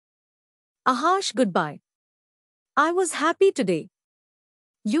A harsh goodbye. I was happy today.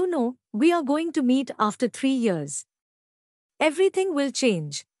 You know, we are going to meet after 3 years. Everything will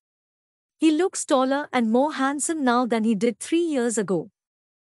change. He looks taller and more handsome now than he did 3 years ago.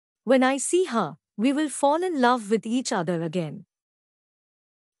 When I see her, we will fall in love with each other again.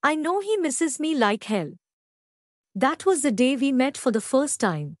 I know he misses me like hell. That was the day we met for the first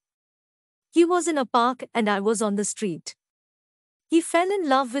time. He was in a park and I was on the street. He fell in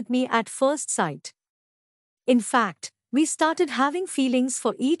love with me at first sight. In fact, we started having feelings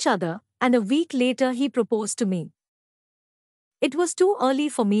for each other, and a week later he proposed to me. It was too early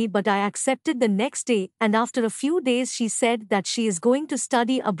for me, but I accepted the next day, and after a few days she said that she is going to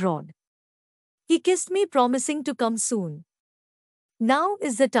study abroad. He kissed me, promising to come soon. Now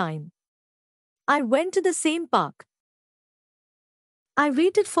is the time. I went to the same park. I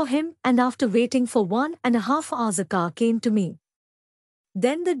waited for him, and after waiting for 1.5 hours, a car came to me.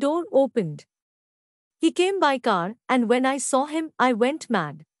 Then the door opened. He came by car, and when I saw him, I went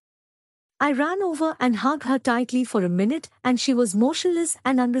mad. I ran over and hugged her tightly for a minute, and she was motionless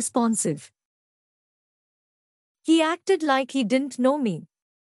and unresponsive. He acted like he didn't know me.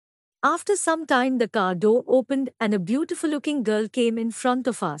 After some time, the car door opened and a beautiful-looking girl came in front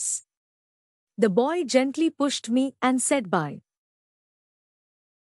of us. The boy gently pushed me and said bye.